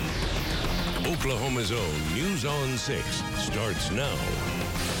Oklahoma's own News on 6 starts now.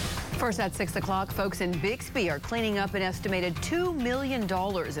 First at 6 o'clock, folks in Bixby are cleaning up an estimated $2 million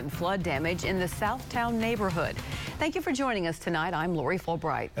in flood damage in the Southtown neighborhood. Thank you for joining us tonight. I'm Lori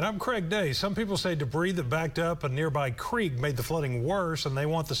Fulbright. And I'm Craig Day. Some people say debris that backed up a nearby creek made the flooding worse, and they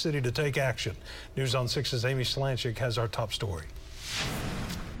want the city to take action. News on 6's Amy Slanchik has our top story.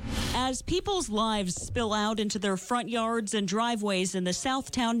 As people's lives spill out into their front yards and driveways in the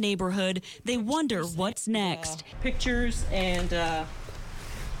Southtown neighborhood, they wonder what's next. Pictures and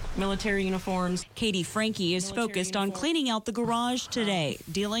military uniforms. Katie Frankie is focused on cleaning out the garage today,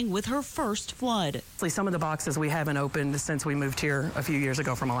 dealing with her first flood. Some of the boxes we haven't opened since we moved here a few years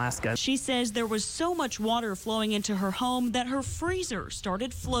ago from Alaska. She says there was so much water flowing into her home that her freezer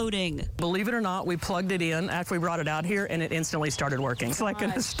started floating. Believe it or not, we plugged it in after we brought it out here and it instantly started working. It's like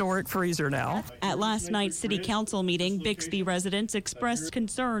a historic freezer now. At last night's city council meeting, Bixby residents expressed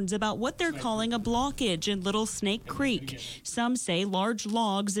concerns about what they're calling a blockage in Little Snake Creek. Some say large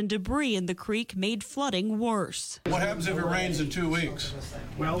logs and debris in the creek made flooding worse. What happens if it rains in 2 weeks?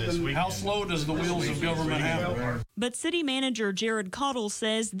 Well, then how slow does the wheels of government have? But city manager Jared Cottle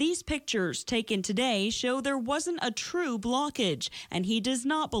says these pictures taken today show there wasn't a true blockage, and he does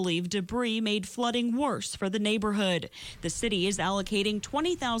not believe debris made flooding worse for the neighborhood. The city is allocating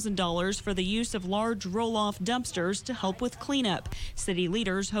 $20,000 for the use of large roll-off dumpsters to help with cleanup. City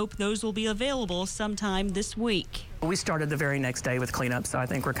leaders hope those will be available sometime this week. We started the very next day with cleanup, so I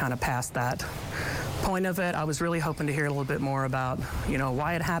think we're kind of past that point of it. I was really hoping to hear a little bit more about,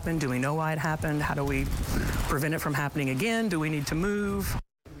 why it happened. Do we know why it happened? How do we prevent it from happening again? Do we need to move?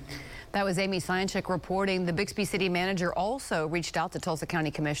 That was Amy Slanchik reporting. The Bixby city manager also reached out to Tulsa County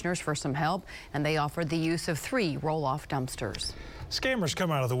commissioners for some help, and they offered the use of 3 roll-off dumpsters. Scammers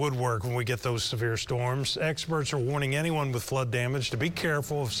come out of the woodwork when we get those severe storms. Experts are warning anyone with flood damage to be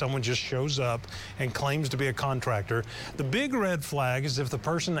careful if someone just shows up and claims to be a contractor. The big red flag is if the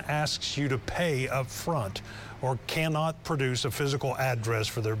person asks you to pay up front or cannot produce a physical address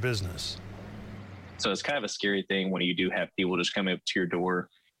for their business. So it's kind of a scary thing when you do have people just come up to your door,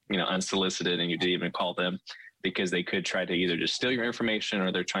 unsolicited, and you didn't even call them, because they could try to either just steal your information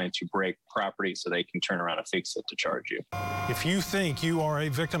or they're trying to break property so they can turn around and fix it to charge you. If you think you are a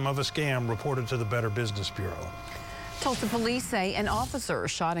victim of a scam, report it to the Better Business Bureau. Tulsa police say an officer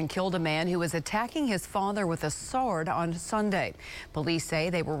shot and killed a man who was attacking his father with a sword on Sunday. Police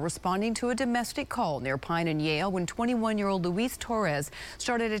say they were responding to a domestic call near Pine and Yale when 21-year-old Luis Torres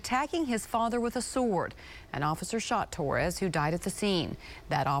started attacking his father with a sword. An officer shot Torres, who died at the scene.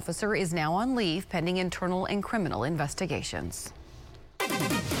 That officer is now on leave pending internal and criminal investigations.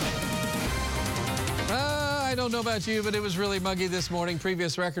 I don't know about you, but it was really muggy this morning.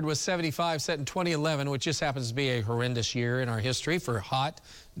 Previous record was 75 set in 2011, which just happens to be a horrendous year in our history for hot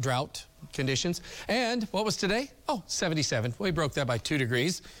drought conditions. And what was today? Oh, 77. We broke that by 2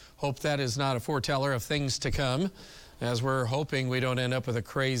 degrees. Hope that is not a foreteller of things to come, as we're hoping we don't end up with a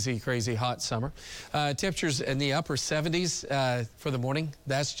crazy, crazy hot summer. Temperatures in the upper 70s for the morning.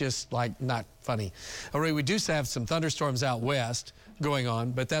 That's just like not funny. Already, we do have some thunderstorms out west going on,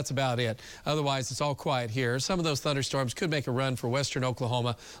 but that's about it. Otherwise, it's all quiet here. Some of those thunderstorms could make a run for western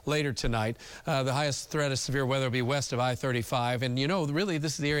Oklahoma later tonight. The highest threat of severe weather will be west of I-35. And, really,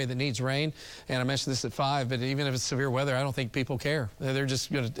 this is the area that needs rain. And I mentioned this at 5, but even if it's severe weather, I don't think people care. They're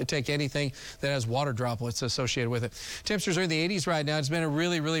just going to take anything that has water droplets associated with it. Temperatures are in the 80s right now. It's been a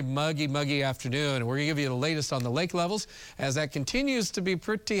really, really muggy afternoon. And we're going to give you the latest on the lake levels as that continues to be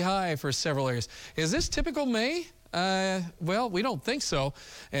pretty high for several areas. Is this typical May? Well, we don't think so.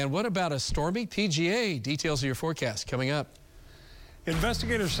 And what about a stormy PGA? Details of your forecast coming up.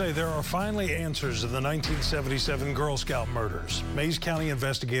 Investigators say there are finally answers to the 1977 Girl Scout murders. Mays County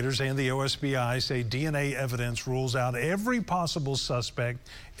investigators and the OSBI say DNA evidence rules out every possible suspect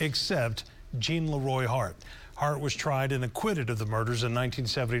except Jean Leroy Hart. Hart was tried and acquitted of the murders in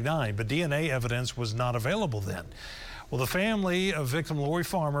 1979, but DNA evidence was not available then. Well, the family of victim Lori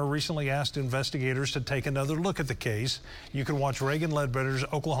Farmer recently asked investigators to take another look at the case. You can watch Reagan Ledbetter's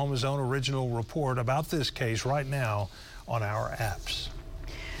Oklahoma's Own original report about this case right now on our apps.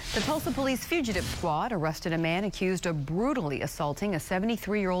 The Tulsa Police Fugitive Squad arrested a man accused of brutally assaulting a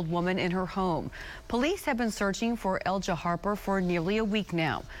 73-year-old woman in her home. Police have been searching for Elja Harper for nearly a week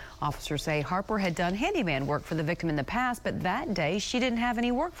now. Officers say Harper had done handyman work for the victim in the past, but that day she didn't have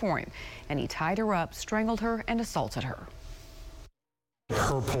any work for him, and he tied her up, strangled her, and assaulted her.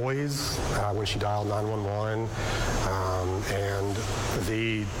 Her poise when she dialed 911 and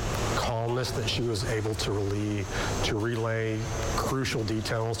the calmness that she was able to relay crucial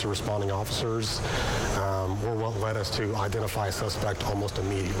details to responding officers were what led us to identify a suspect almost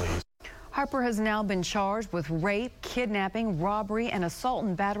immediately. Harper has now been charged with rape, kidnapping, robbery, and assault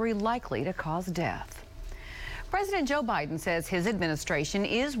and battery likely to cause death. President Joe Biden says his administration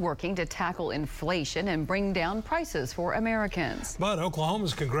is working to tackle inflation and bring down prices for Americans. But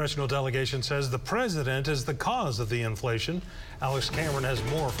Oklahoma's congressional delegation says the president is the cause of the inflation. Alex Cameron has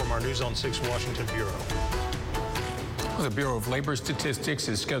more from our News on 6 Washington Bureau. The Bureau of Labor Statistics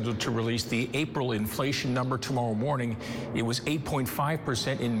is scheduled to release the April inflation number tomorrow morning. It was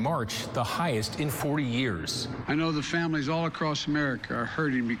 8.5% in March, the highest in 40 years. I know the families all across America are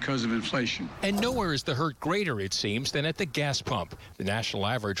hurting because of inflation. And nowhere is the hurt greater, it seems, than at the gas pump. The national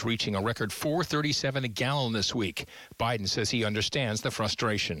average reaching a record $4.37 a gallon this week. Biden says he understands the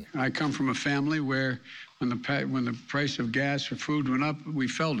frustration. I come from a family where when the price of gas or food went up, we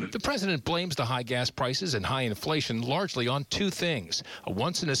felt it. The president blames the high gas prices and high inflation largely on two things: a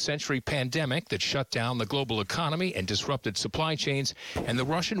once-in-a-century pandemic that shut down the global economy and disrupted supply chains, and the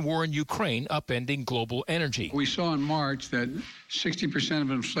Russian war in Ukraine upending global energy. We saw in March that 60% of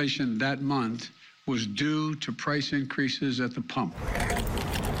inflation that month was due to price increases at the pump.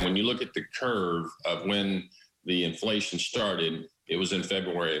 When you look at the curve of when the inflation started, it was in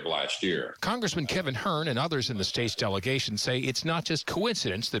February of last year. Congressman Kevin Hern and others in the state's delegation say it's not just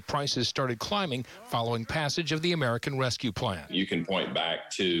coincidence that prices started climbing following passage of the American Rescue Plan. You can point back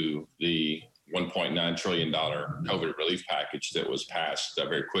to the $1.9 trillion COVID relief package that was passed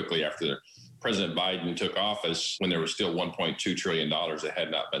very quickly after President Biden took office, when there was still $1.2 trillion that had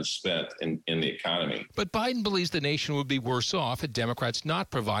not been spent in the economy. But Biden believes the nation would be worse off had Democrats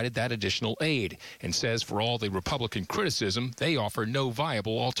not provided that additional aid, and says for all the Republican criticism, they offer no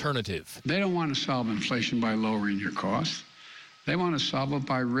viable alternative. They don't want to solve inflation by lowering your costs. They want to solve it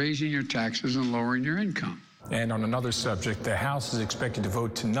by raising your taxes and lowering your income. And on another subject, the House is expected to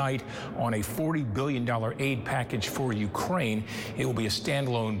vote tonight on a $40 billion aid package for Ukraine. It will be a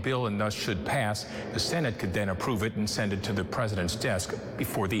standalone bill and thus should pass. The Senate could then approve it and send it to the president's desk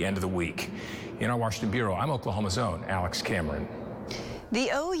before the end of the week. In our Washington Bureau, I'm Oklahoma's own Alex Cameron. The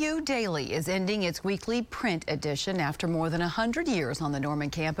OU Daily is ending its weekly print edition after more than 100 years on the Norman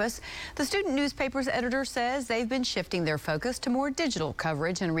campus. The student newspaper's editor says they've been shifting their focus to more digital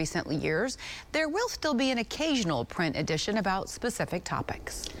coverage in recent years. There will still be an occasional print edition about specific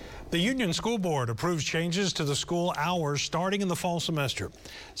topics. The Union School Board approves changes to the school hours starting in the fall semester.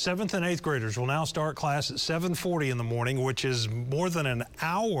 7th and 8th graders will now start class at 7:40 in the morning, which is more than an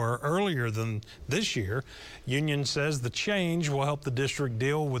hour earlier than this year. Union says the change will help the district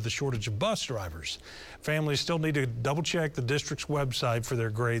deal with the shortage of bus drivers. Families still need to double check the district's website for their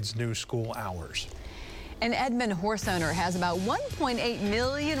grade's new school hours. An Edmond horse owner has about 1.8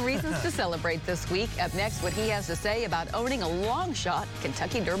 million reasons to celebrate this week. Up next, what he has to say about owning a long shot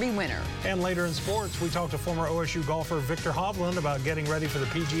Kentucky Derby winner. And later in sports, we talk to former OSU golfer Victor Hovland about getting ready for the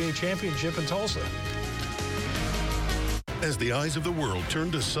PGA Championship in Tulsa. As the eyes of the world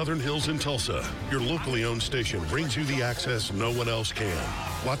turn to Southern Hills in Tulsa, your locally owned station brings you the access no one else can.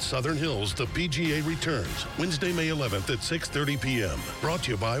 Watch Southern Hills, the PGA returns, Wednesday, May 11th at 6:30 p.m. Brought to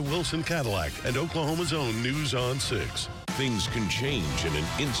you by Wilson Cadillac and Oklahoma's own News on 6. Things can change in an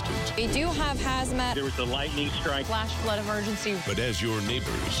instant. We do have hazmat. There was a lightning strike. Flash flood emergency. But as your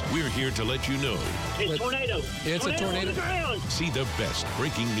neighbors, we're here to let you know. It's tornado. It's a tornado. On the ground. See the best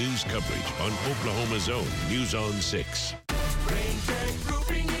breaking news coverage on Oklahoma's own News on 6. Rain-Tech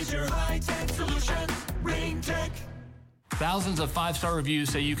Roofing is your high-tech solution. Rain-Tech. Thousands of five-star reviews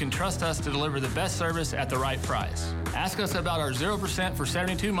say you can trust us to deliver the best service at the right price. Ask us about our 0% for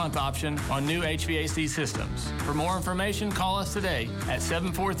 72-month option on new HVAC systems. For more information, call us today at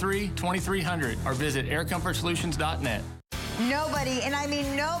 743-2300 or visit aircomfortsolutions.net. Nobody, and I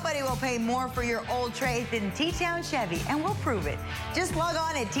mean nobody, will pay more for your old trade than T-Town Chevy, and we'll prove it. Just log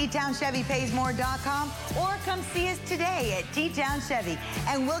on at TTownChevyPaysMore.com or come see us today at T-Town Chevy,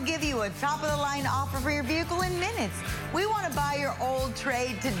 and we'll give you a top-of-the-line offer for your vehicle in minutes. We want to buy your old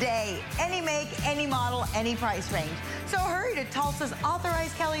trade today. Any make, any model, any price range. So hurry to Tulsa's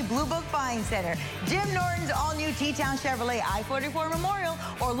authorized Kelly Blue Book Buying Center, Jim Norton's all-new T-Town Chevrolet I-44 Memorial,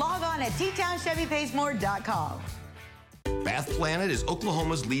 or log on at TTownChevyPaysMore.com. Bath Planet is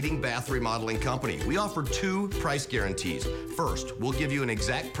Oklahoma's leading bath remodeling company. We offer 2 price guarantees. First, we'll give you an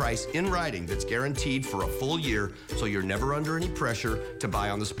exact price in writing that's guaranteed for a full year, so you're never under any pressure to buy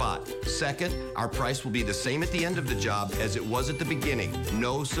on the spot. Second, our price will be the same at the end of the job as it was at the beginning.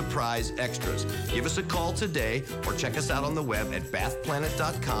 No surprise extras. Give us a call today or check us out on the web at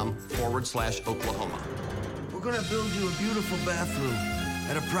bathplanet.com/Oklahoma. We're going to build you a beautiful bathroom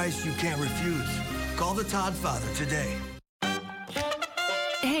at a price you can't refuse. Call the Todd Father today.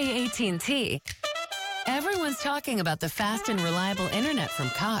 Hey, AT&T. Everyone's talking about the fast and reliable internet from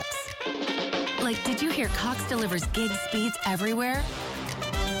Cox. Like, did you hear Cox delivers gig speeds everywhere?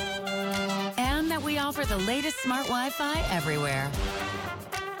 And that we offer the latest smart Wi-Fi everywhere.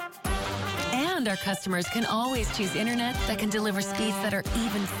 And our customers can always choose internet that can deliver speeds that are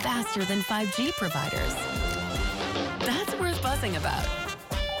even faster than 5G providers. That's worth buzzing about.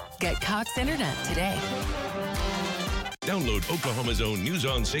 Get Cox Internet today. Download Oklahoma's own News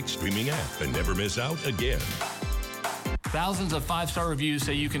on 6 streaming app and never miss out again. Thousands of 5-star reviews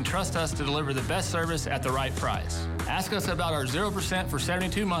say you can trust us to deliver the best service at the right price. Ask us about our 0% for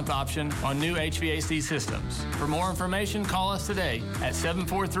 72-month option on new HVAC systems. For more information, call us today at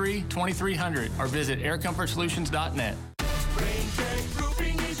 743-2300 or visit aircomfortsolutions.net. Rain-Tech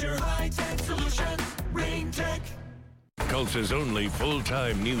Roofing is your high-tech solution. Rain-Tech. Tulsa's only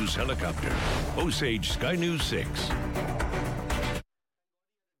full-time news helicopter. Osage Sky News 6.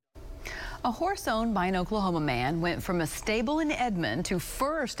 A horse owned by an Oklahoma man went from a stable in Edmond to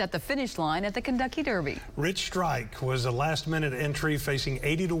first at the finish line at the Kentucky Derby. Rich Strike was a last-minute entry facing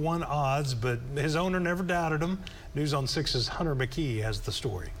 80-1 odds, but his owner never doubted him. News on 6's Hunter McKee has the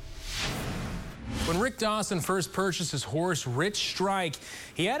story. When Rick Dawson first purchased his horse, Rich Strike,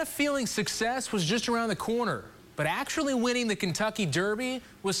 he had a feeling success was just around the corner. But actually winning the Kentucky Derby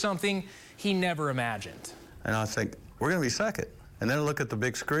was something he never imagined. And I think, we're going to be second. And then I look at the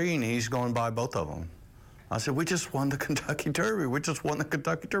big screen, he's going by both of them. I said, we just won the Kentucky Derby. We just won the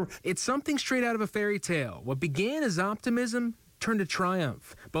Kentucky Derby. It's something straight out of a fairy tale. What began as optimism turned to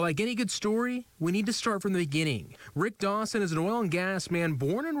triumph. But like any good story, we need to start from the beginning. Rick Dawson is an oil and gas man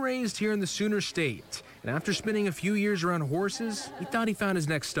born and raised here in the Sooner State. And after spending a few years around horses, he thought he found his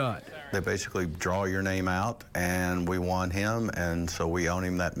next stud. They basically draw your name out, and we won him, and so we own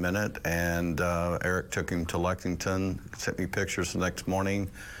him that minute. And Eric took him to Lexington, sent me pictures the next morning.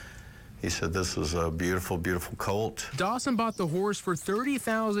 He said, this is a beautiful, beautiful colt. Dawson bought the horse for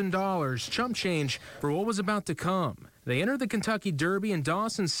 $30,000, chump change, for what was about to come. They entered the Kentucky Derby, and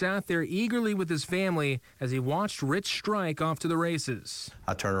Dawson sat there eagerly with his family as he watched Rich Strike off to the races.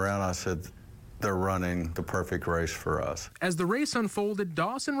 I turned around, I said, they're running the perfect race for us. As the race unfolded,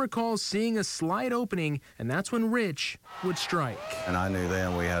 Dawson recalls seeing a slight opening, and that's when Rich would strike. And I knew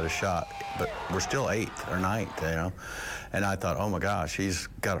then we had a shot, but we're still 8th or 9th, you know. And I thought, oh my gosh, he's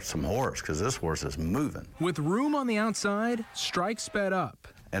got some horse, because this horse is moving. With room on the outside, Strike sped up.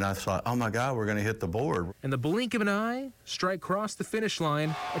 And I thought, oh my God, we're going to hit the board. In the blink of an eye, Strike crossed the finish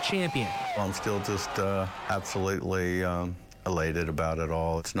line, a champion. I'm still just absolutely elated about it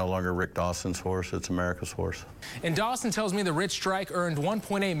all. It's no longer Rick Dawson's horse, it's America's horse. And Dawson tells me that Rich Strike earned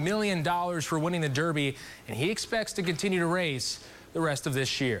 $1.8 million for winning the Derby, and he expects to continue to race the rest of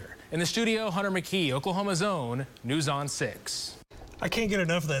this year. In the studio, Hunter McKee, Oklahoma's own News on 6. I can't get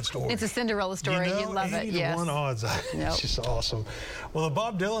enough of that story. It's a Cinderella story. You love it. 80-1 odds. It's just awesome. Well, the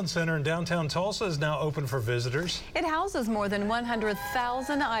Bob Dylan Center in downtown Tulsa is now open for visitors. It houses more than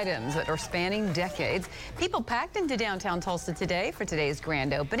 100,000 items that are spanning decades. People packed into downtown Tulsa today for today's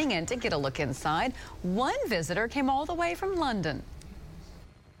grand opening, and to get a look inside, one visitor came all the way from London.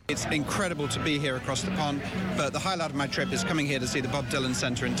 It's incredible to be here across the pond, but the highlight of my trip is coming here to see the Bob Dylan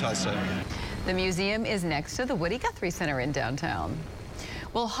Center in Tulsa. The museum is next to the Woody Guthrie Center in downtown.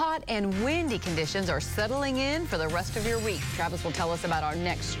 Well, hot and windy conditions are settling in for the rest of your week. Travis will tell us about our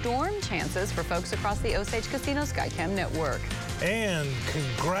next storm chances for folks across the Osage Casino Skycam network. And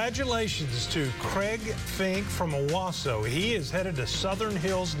congratulations to Craig Fink from Owasso. He is headed to Southern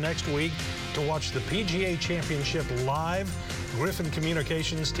Hills next week to watch the PGA Championship live. Griffin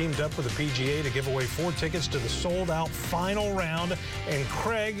Communications teamed up with the PGA to give away 4 tickets to the sold-out final round, and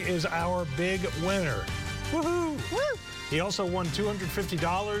Craig is our big winner. Woohoo! Woo! He also won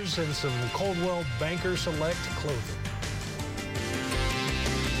 $250 and some Coldwell Banker Select clothing.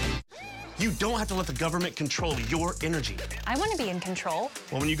 You don't have to let the government control your energy. I want to be in control.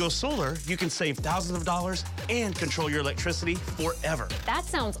 Well, when you go solar, you can save thousands of dollars and control your electricity forever. That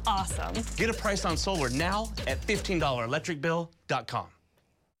sounds awesome. Get a price on solar now at $15electricbill.com.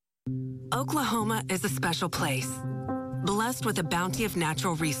 Oklahoma is a special place, blessed with a bounty of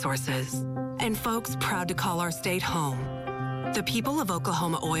natural resources, and folks proud to call our state home. The people of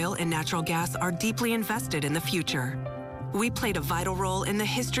Oklahoma Oil and Natural Gas are deeply invested in the future. We played a vital role in the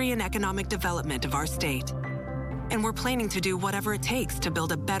history and economic development of our state. And we're planning to do whatever it takes to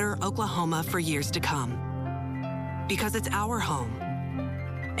build a better Oklahoma for years to come. Because it's our home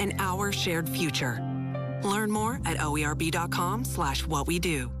and our shared future. Learn more at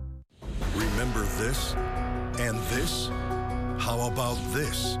oerb.com/whatwedo. Remember this and this? How about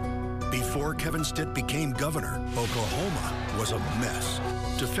this? Before Kevin Stitt became governor, Oklahoma was a mess.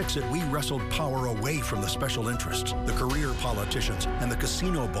 To fix it, we wrestled power away from the special interests, the career politicians, and the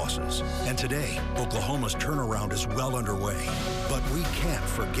casino bosses. And today, Oklahoma's turnaround is well underway. But we can't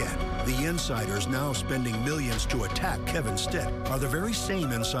forget, the insiders now spending millions to attack Kevin Stitt are the very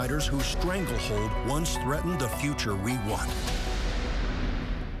same insiders whose stranglehold once threatened the future we want.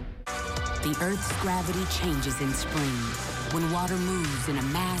 The Earth's gravity changes in spring, when water moves in a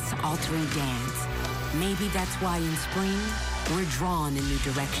mass-altering dance. Maybe that's why in spring, we're drawn in new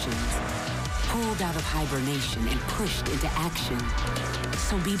directions, pulled out of hibernation and pushed into action.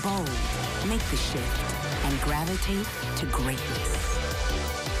 So be bold, make the shift, and gravitate to greatness.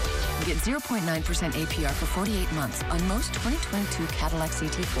 Get 0.9% APR for 48 months on most 2022 Cadillac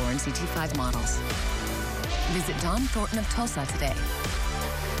CT4 and CT5 models. Visit Don Thornton of Tulsa today.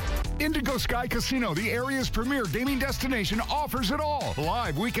 Indigo Sky Casino, the area's premier gaming destination, offers it all.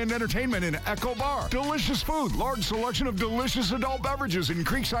 Live weekend entertainment in Echo Bar. Delicious food, large selection of delicious adult beverages in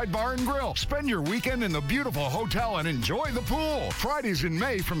Creekside Bar and Grill. Spend your weekend in the beautiful hotel and enjoy the pool. Fridays in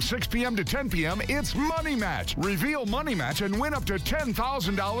May from 6 p.m. to 10 p.m., it's Money Match. Reveal Money Match and win up to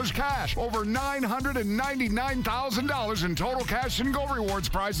 $10,000 cash. Over $999,000 in total cash and gold rewards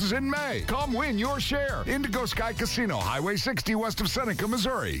prizes in May. Come win your share. Indigo Sky Casino, Highway 60 west of Seneca,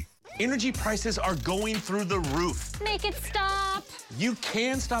 Missouri. Energy prices are going through the roof. Make it stop. You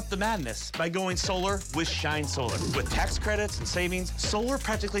can stop the madness by going solar with Shine Solar. With tax credits and savings, solar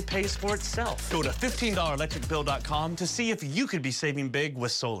practically pays for itself. Go to $15electricbill.com to see if you could be saving big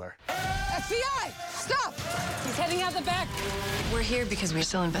with solar. FBI, stop! He's heading out the back. We're here because we're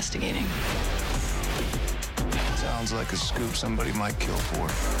still investigating. Sounds like a scoop somebody might kill for.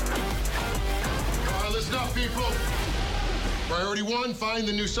 All right, listen up, people. Priority 1, find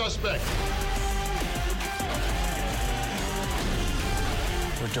the new suspect.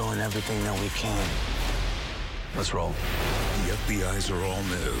 We're doing everything that we can. Let's roll. The FBI's are all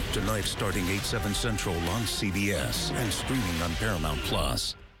new. Tonight starting 8/7 Central on CBS and streaming on Paramount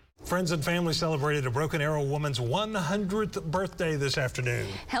Plus. Friends and family celebrated a Broken Arrow woman's 100th birthday this afternoon.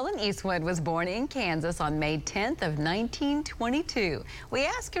 Helen Eastwood was born in Kansas on May 10th of 1922. We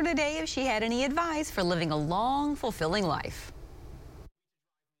asked her today if she had any advice for living a long, fulfilling life.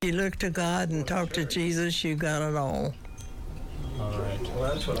 You look to God and talk to Jesus, you got it all. All right.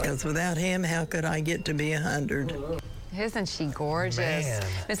 Well, that's what because without him, how could I get to be 100? Isn't she gorgeous? Man.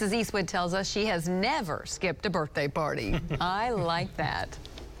 Mrs. Eastwood tells us she has never skipped a birthday party. I like that.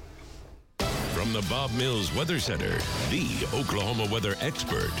 From the Bob Mills Weather Center, the Oklahoma weather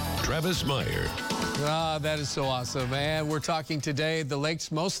expert, Travis Meyer. Ah, that is so awesome. And we're talking today, the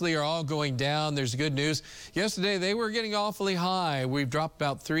lakes mostly are all going down. There's good news. Yesterday, they were getting awfully high. We've dropped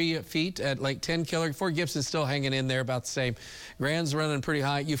about 3 feet at Lake Tenkiller. Fort Gibson's still hanging in there about the same. Grand's running pretty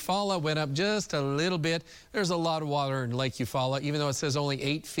high. Eufaula went up just a little bit. There's a lot of water in Lake Eufaula, even though it says only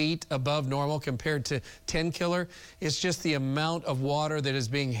 8 feet above normal compared to Tenkiller. It's just the amount of water that is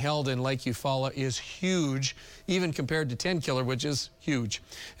being held in Lake Eufaula is huge, even compared to Tenkiller, which is huge.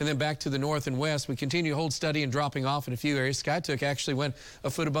 And then back to the north and west, we continue to hold steady and dropping off in a few areas. Skiatook actually went a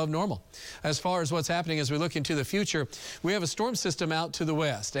foot above normal. As far as what's happening as we look into the future, we have a storm system out to the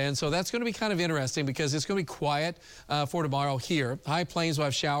west. And so that's going to be kind of interesting because it's going to be quiet for tomorrow here. High plains will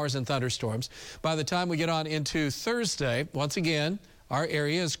have showers and thunderstorms. By the time we get on into Thursday, once again, our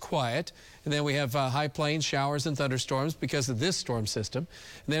area is quiet. And then we have high plains, showers, and thunderstorms because of this storm system.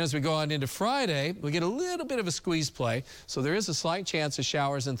 And then as we go on into Friday, we get a little bit of a squeeze play. So there is a slight chance of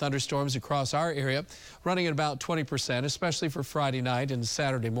showers and thunderstorms across our area, running at about 20%, especially for Friday night and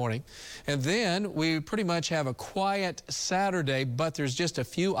Saturday morning. And then we pretty much have a quiet Saturday, but there's just a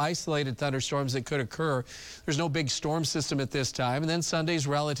few isolated thunderstorms that could occur. There's no big storm system at this time. And then Sunday's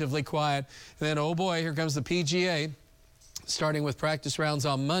relatively quiet. And then, oh boy, here comes the PGA. Starting with practice rounds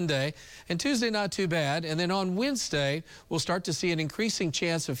on Monday, and Tuesday not too bad. And then on Wednesday, we'll start to see an increasing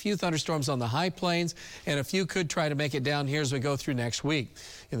chance of a few thunderstorms on the high plains, and a few could try to make it down here as we go through next week.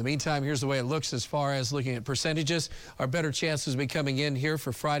 In the meantime, here's the way it looks as far as looking at percentages. Our better chances will be coming in here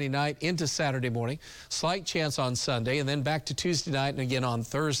for Friday night into Saturday morning. Slight chance on Sunday, and then back to Tuesday night and again on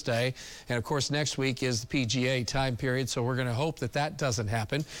Thursday. And of course, next week is the PGA time period, so we're going to hope that that doesn't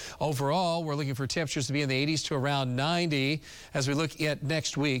happen. Overall, we're looking for temperatures to be in the 80s to around 90 as we look at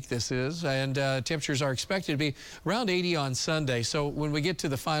next week, this is, and temperatures are expected to be around 80 on Sunday. So when we get to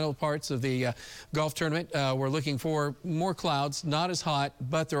the final parts of the golf tournament, we're looking for more clouds, not as hot,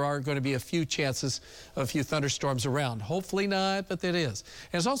 but there are going to be a few chances of a few thunderstorms around. Hopefully not, but that is.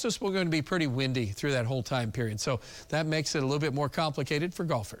 And it's also still going to be pretty windy through that whole time period. So that makes it a little bit more complicated for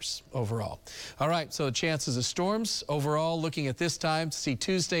golfers overall. All right, so the chances of storms overall, looking at this time to see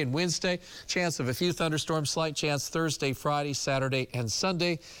Tuesday and Wednesday, chance of a few thunderstorms, slight chance Thursday, Friday, Saturday, and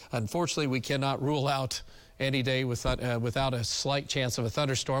Sunday. Unfortunately, we cannot rule out any day without a slight chance of a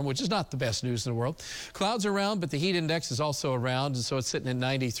thunderstorm, which is not the best news in the world. Clouds are around, but the heat index is also around, and so it's sitting at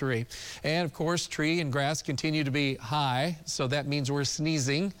 93. And, of course, tree and grass continue to be high, so that means we're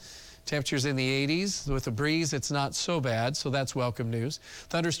sneezing. Temperatures in the 80s. With the breeze, it's not so bad, so that's welcome news.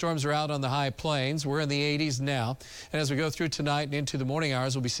 Thunderstorms are out on the high plains. We're in the 80s now. And as we go through tonight and into the morning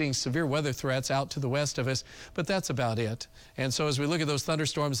hours, we'll be seeing severe weather threats out to the west of us, but that's about it. And so as we look at those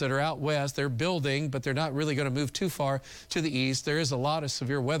thunderstorms that are out west, they're building, but they're not really going to move too far to the east. There is a lot of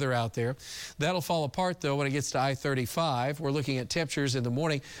severe weather out there. That'll fall apart, though, when it gets to I-35. We're looking at temperatures in the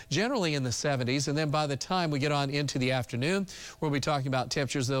morning, generally in the 70s, and then by the time we get on into the afternoon, we'll be talking about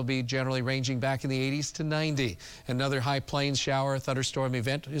temperatures that'll be generally ranging back in the 80s to 90. Another high plains shower thunderstorm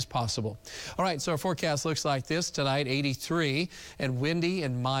event is possible. All right, so our forecast looks like this tonight: 83 and windy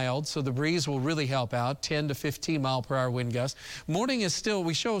and mild, so the breeze will really help out. 10 to 15 mile per hour wind gusts. Morning is still,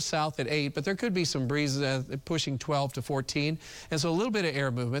 we show south at 8, but there could be some breeze pushing 12 to 14, and so a little bit of air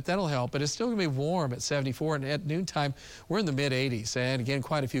movement that'll help, but it's still going to be warm at 74, and at noontime we're in the mid 80s, and again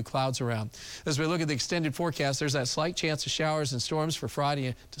quite a few clouds around. As we look at the extended forecast, there's that slight chance of showers and storms for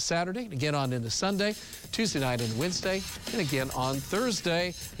Friday to Saturday, again on into Sunday, Tuesday night and Wednesday, and again on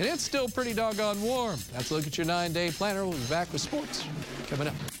Thursday. And it's still pretty doggone warm. That's a look at your 9-day planner. We'll be back with sports coming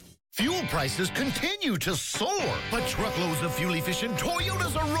up. Fuel prices continue to soar, but truckloads of fuel-efficient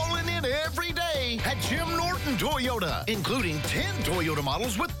Toyotas are rolling in every day at Jim Norton Toyota, including 10 Toyota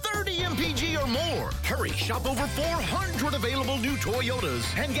models with 30 MPG or more. Hurry, shop over 400 available new Toyotas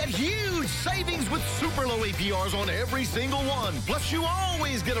and get huge savings with super low APRs on every single one. Plus, you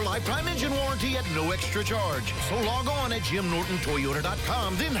always get a lifetime engine warranty at no extra charge. So log on at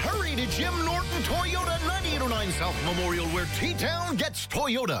JimNortonToyota.com, then hurry to Jim Norton Toyota, 9809 South Memorial, where T-Town gets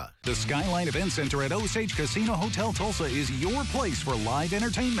Toyota. The Skyline Event Center at Osage Casino Hotel Tulsa is your place for live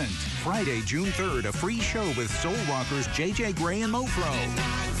entertainment. Friday, June 3rd, a free show with soul rockers J.J. Gray and Mofro.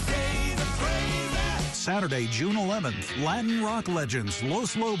 Saturday, June 11th, Latin rock legends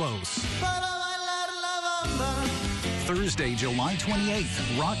Los Lobos. Thursday, July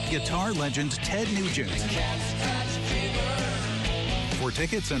 28th, rock guitar legend Ted Nugent. For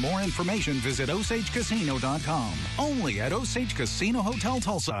tickets and more information, visit OsageCasino.com. Only at Osage Casino Hotel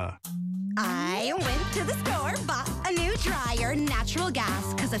Tulsa. I went to the store, bought a new dryer, natural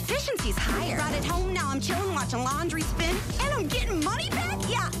gas, because efficiency's higher. Right at home, now I'm chilling, watching laundry spin, and I'm getting money back?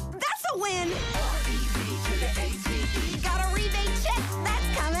 Yeah, that's a win. Got a rebate check, that's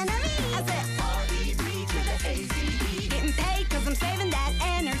coming to me. I said, getting paid because I'm saving that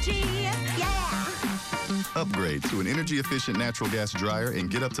energy. Yeah. Upgrade to an energy-efficient natural gas dryer and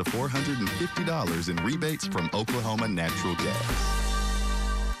get up to $450 in rebates from Oklahoma Natural Gas.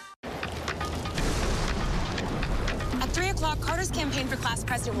 At 3 o'clock, Carter's campaign for class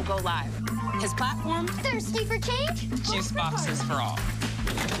president will go live. His platform? Thirsty for change? Juice boxes for all.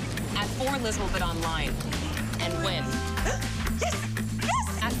 At 4, Liz will bid online and win. Yes!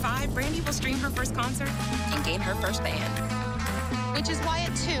 Yes! At 5, Brandy will stream her first concert and gain her first band. Which is why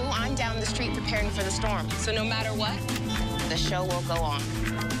at 2, I'm down the street preparing for the storm. So no matter what, the show will go on.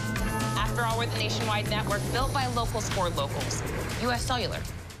 After all, we're the nationwide network built by locals for locals. U.S. Cellular.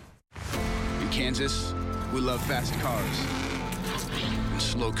 In Kansas, we love fast cars and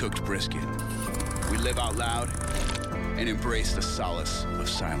slow-cooked brisket. We live out loud and embrace the solace of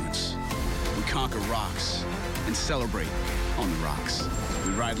silence. We conquer rocks and celebrate on the rocks.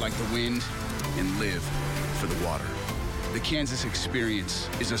 We ride like the wind and live for the water. The Kansas experience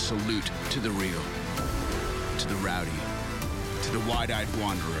is a salute to the real, to the rowdy, to the wide-eyed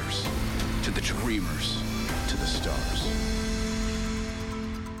wanderers, to the dreamers, to the stars.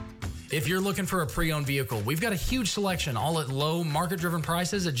 If you're looking for a pre-owned vehicle, we've got a huge selection, all at low, market-driven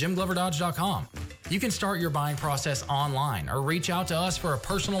prices at JimGloverDodge.com. You can start your buying process online or reach out to us for a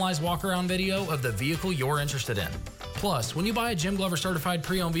personalized walk-around video of the vehicle you're interested in. Plus, when you buy a Jim Glover certified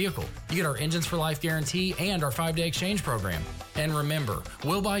pre-owned vehicle, you get our Engines for Life guarantee and our 5-day exchange program. And remember,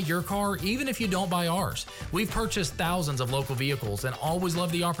 we'll buy your car even if you don't buy ours. We've purchased thousands of local vehicles and always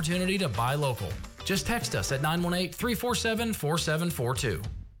love the opportunity to buy local. Just text us at 918-347-4742.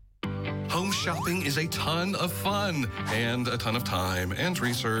 Home shopping is a ton of fun and a ton of time and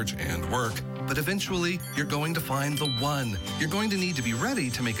research and work. But eventually, you're going to find the one. You're going to need to be ready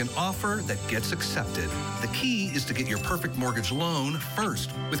to make an offer that gets accepted. The key is to get your perfect mortgage loan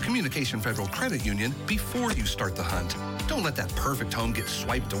first with Communication Federal Credit Union before you start the hunt. Don't let that perfect home get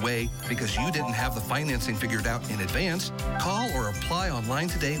swiped away because you didn't have the financing figured out in advance. Call or apply online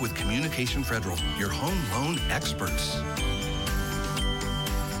today with Communication Federal, your home loan experts.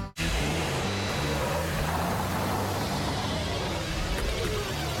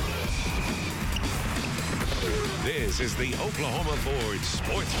 This is the Oklahoma Ford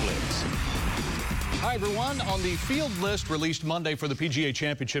Sports Blitz. Hi, everyone. On the field list released Monday for the PGA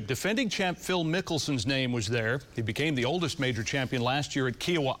Championship, defending champ Phil Mickelson's name was there. He became the oldest major champion last year at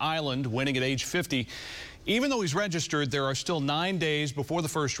Kiowa Island, winning at age 50. Even though he's registered, there are still 9 days before the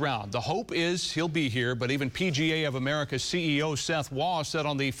first round. The hope is he'll be here, but even PGA of America CEO Seth Waugh said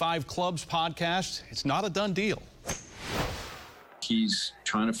on the Five Clubs podcast, it's not a done deal. He's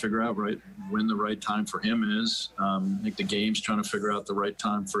trying to figure out when the right time for him is. I think the game's trying to figure out the right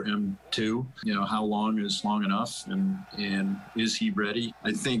time for him too. You know, how long is long enough, and is he ready?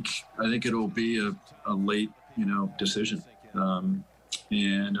 I think it'll be a late, decision. And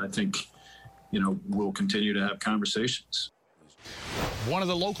I think, we'll continue to have conversations. One of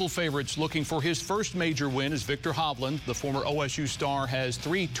the local favorites looking for his first major win is Victor Hovland. The former OSU star has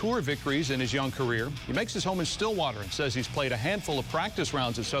 3 tour victories in his young career. He makes his home in Stillwater and says he's played a handful of practice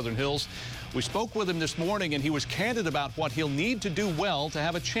rounds at Southern Hills. We spoke with him this morning, and he was candid about what he'll need to do well to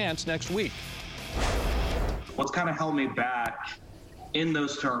have a chance next week. What's kind of held me back in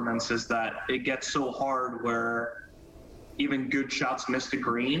those tournaments is that it gets so hard where even good shots miss the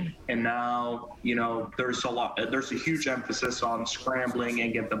green, and now there's a huge emphasis on scrambling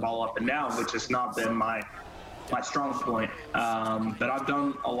and get the ball up and down, which has not been my strong point. But I've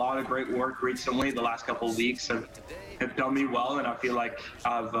done a lot of great work recently. The last couple of weeks have done me well, and I feel like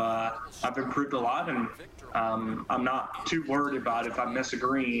I've improved a lot, and I'm not too worried about if I miss a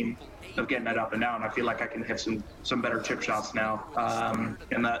green of getting that up and down. I feel like I can hit some better chip shots now,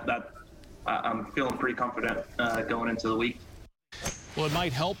 and that I'm feeling pretty confident going into the week. Well, it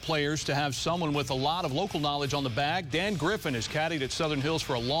might help players to have someone with a lot of local knowledge on the bag. Dan Griffin has caddied at Southern Hills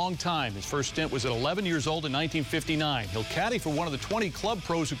for a long time. His first stint was at 11 years old in 1959. He'll caddy for one of the 20 club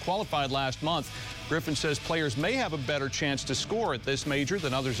pros who qualified last month. Griffin says players may have a better chance to score at this major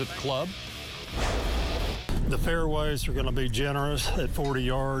than others at the club. The fairways are going to be generous at 40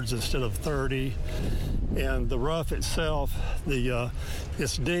 yards instead of 30. And the rough itself,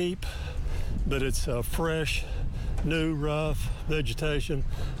 it's deep, but it's fresh, new, rough vegetation,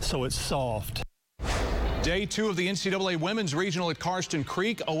 so it's soft. Day 2 of the NCAA Women's Regional at Karsten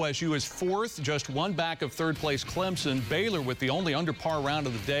Creek. OSU is 4th, just 1 back of 3rd place Clemson. Baylor with the only under par round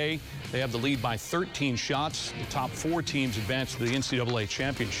of the day. They have the lead by 13 shots. The top 4 teams advance to the NCAA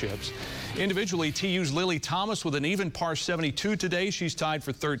championships. Individually, TU's Lily Thomas with an even par 72 today. She's tied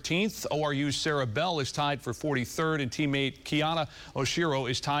for 13th. ORU's Sarah Bell is tied for 43rd, and teammate Kiana Oshiro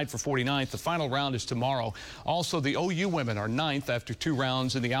is tied for 49th. The final round is tomorrow. Also, the OU women are 9th after 2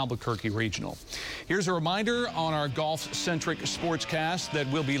 rounds in the Albuquerque Regional. Here's a reminder on our golf-centric sportscast that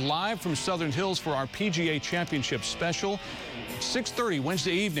we'll be live from Southern Hills for our PGA Championship special. 6:30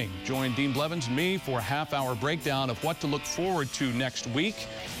 Wednesday evening. Join Dean Blevins and me for a half-hour breakdown of what to look forward to next week.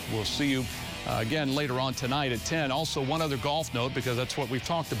 We'll see you again later on tonight at 10. Also, one other golf note, because that's what we've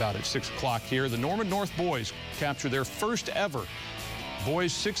talked about at 6 o'clock here. The Norman North boys capture their first ever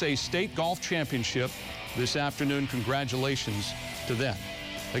Boys 6A State Golf Championship this afternoon. Congratulations to them.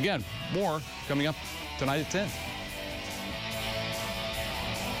 Again, more coming up tonight at 10.